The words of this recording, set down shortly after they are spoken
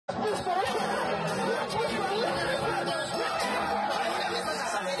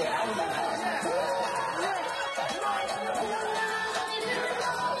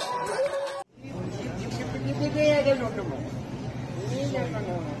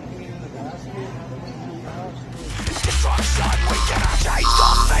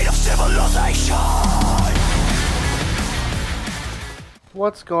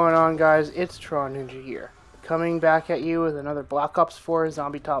What's going on, guys? It's Tron Ninja here, coming back at you with another Black Ops 4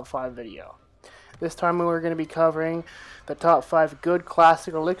 Zombie Top 5 video. This time we're going to be covering the top 5 good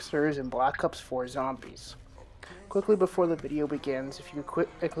classic elixirs in Black Ops 4 Zombies. Quickly before the video begins, if you could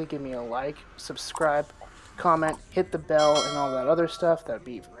quickly give me a like, subscribe, comment, hit the bell, and all that other stuff, that would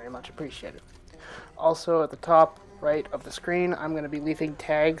be very much appreciated. Also, at the top right of the screen, I'm going to be leaving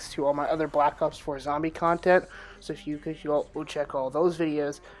tags to all my other Black Ops 4 zombie content, so if you could go check all those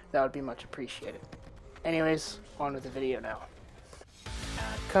videos, that would be much appreciated. Anyways, on with the video now.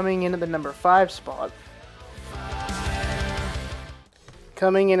 Coming in at the number 5 spot.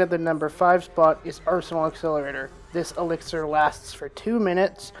 Coming in at the number 5 spot is Arsenal Accelerator. This elixir lasts for 2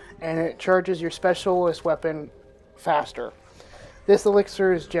 minutes, and it charges your specialist weapon faster. This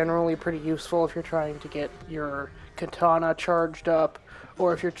elixir is generally pretty useful if you're trying to get your katana charged up,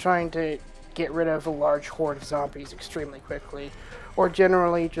 or if you're trying to get rid of a large horde of zombies extremely quickly, or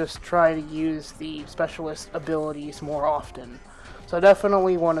generally just try to use the specialist abilities more often. So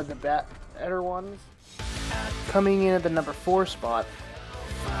definitely one of the better ones. Coming in at the number 4 spot.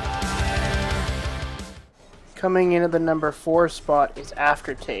 Coming in at the number 4 spot is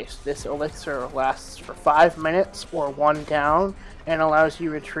Aftertaste. This elixir lasts for 5 minutes or 1 down and allows you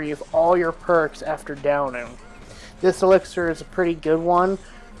to retrieve all your perks after downing. This elixir is a pretty good one.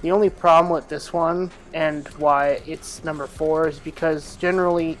 The only problem with this one and why it's number 4 is because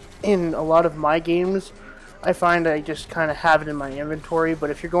generally in a lot of my games I find I just kind of have it in my inventory,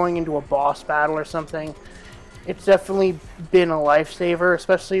 but if you're going into a boss battle or something, it's definitely been a lifesaver,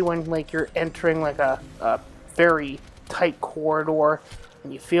 especially when like you're entering like a very tight corridor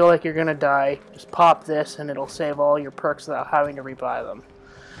and you feel like you're gonna die. Just pop this and it'll save all your perks without having to rebuy them.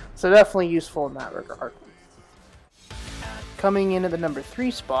 So definitely useful in that regard. Coming in at the number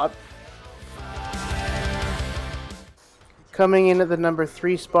 3 spot. Coming in at the number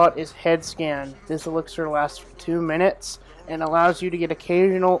 3 spot is Head Scan. This elixir lasts for 2 minutes and allows you to get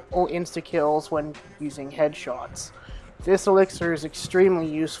occasional insta-kills when using headshots. This elixir is extremely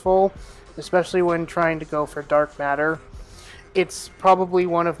useful, especially when trying to go for dark matter. It's probably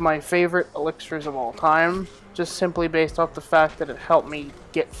one of my favorite elixirs of all time, just simply based off the fact that it helped me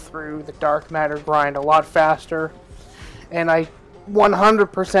get through the dark matter grind a lot faster. And I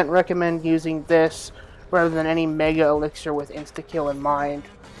 100% recommend using this rather than any mega elixir with insta-kill in mind,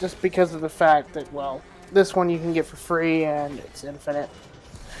 just because of the fact that, well, this one you can get for free and it's infinite.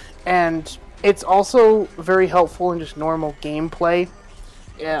 And it's also very helpful in just normal gameplay.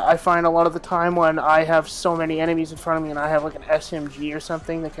 Yeah, I find a lot of the time when I have so many enemies in front of me and I have like an SMG or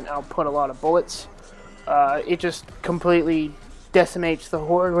something that can output a lot of bullets, it just completely decimates the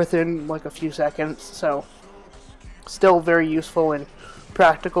horde within like a few seconds. So still very useful in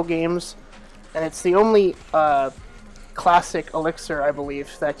practical games, and it's the only classic elixir, I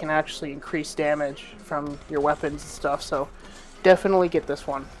believe, that can actually increase damage from your weapons and stuff, so definitely get this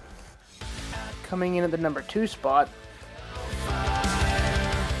one. Coming in at the number 2 spot.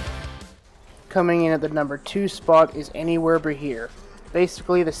 Coming in at the number 2 spot is Anywhere But Here.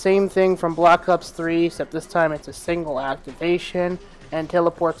 Basically the same thing from Black Ops 3, except this time it's a single activation and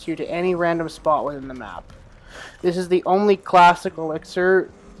teleports you to any random spot within the map. This is the only classic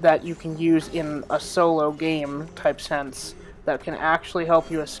elixir that you can use in a solo game type sense that can actually help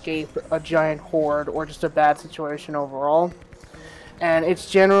you escape a giant horde or just a bad situation overall. And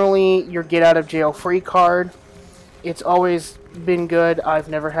it's generally your get out of jail free card. It's always been good. I've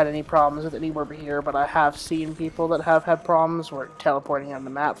never had any problems with Anywhere But Here, but I have seen people that have had problems where teleporting on the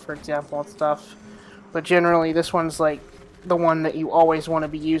map, for example, and stuff. But generally this one's like the one that you always want to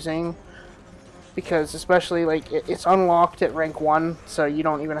be using, because especially like it's unlocked at rank 1, so you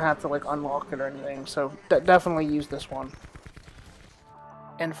don't even have to like unlock it or anything, so definitely use this one.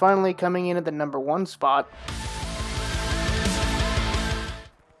 And finally, coming in at the number 1 spot.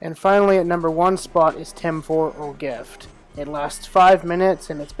 And finally at number 1 spot is Temporal Gift. It lasts 5 minutes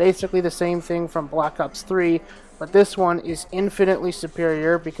and it's basically the same thing from Black Ops 3, but this one is infinitely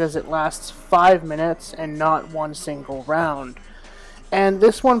superior because it lasts 5 minutes and not one single round. And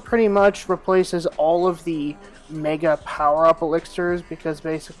this one pretty much replaces all of the mega power-up elixirs, because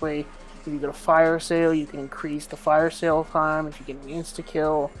basically if you get a fire sale, you can increase the fire sale time. If you get an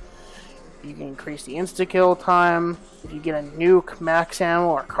insta-kill, you can increase the insta-kill time. If you get a nuke, max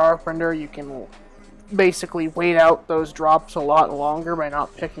ammo, or carpenter, you can basically wait out those drops a lot longer by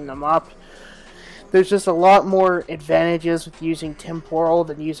not picking them up. There's just a lot more advantages with using temporal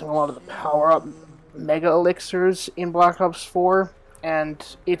than using a lot of the power-up mega elixirs in Black Ops 4. And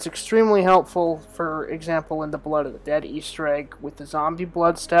it's extremely helpful, for example, in the Blood of the Dead Easter egg with the zombie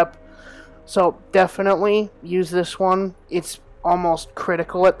blood step. So definitely use this one. It's almost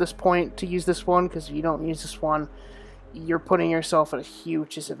critical at this point to use this one, because if you don't use this one, you're putting yourself at a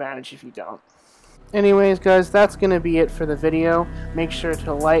huge disadvantage if you don't. Anyways, guys, that's going to be it for the video. Make sure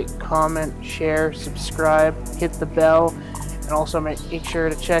to like, comment, share, subscribe, hit the bell, and also make sure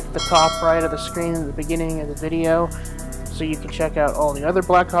to check the top right of the screen at the beginning of the video so you can check out all the other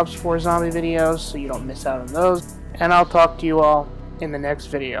Black Ops 4 zombie videos so you don't miss out on those. And I'll talk to you all in the next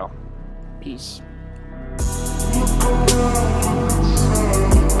video. Peace.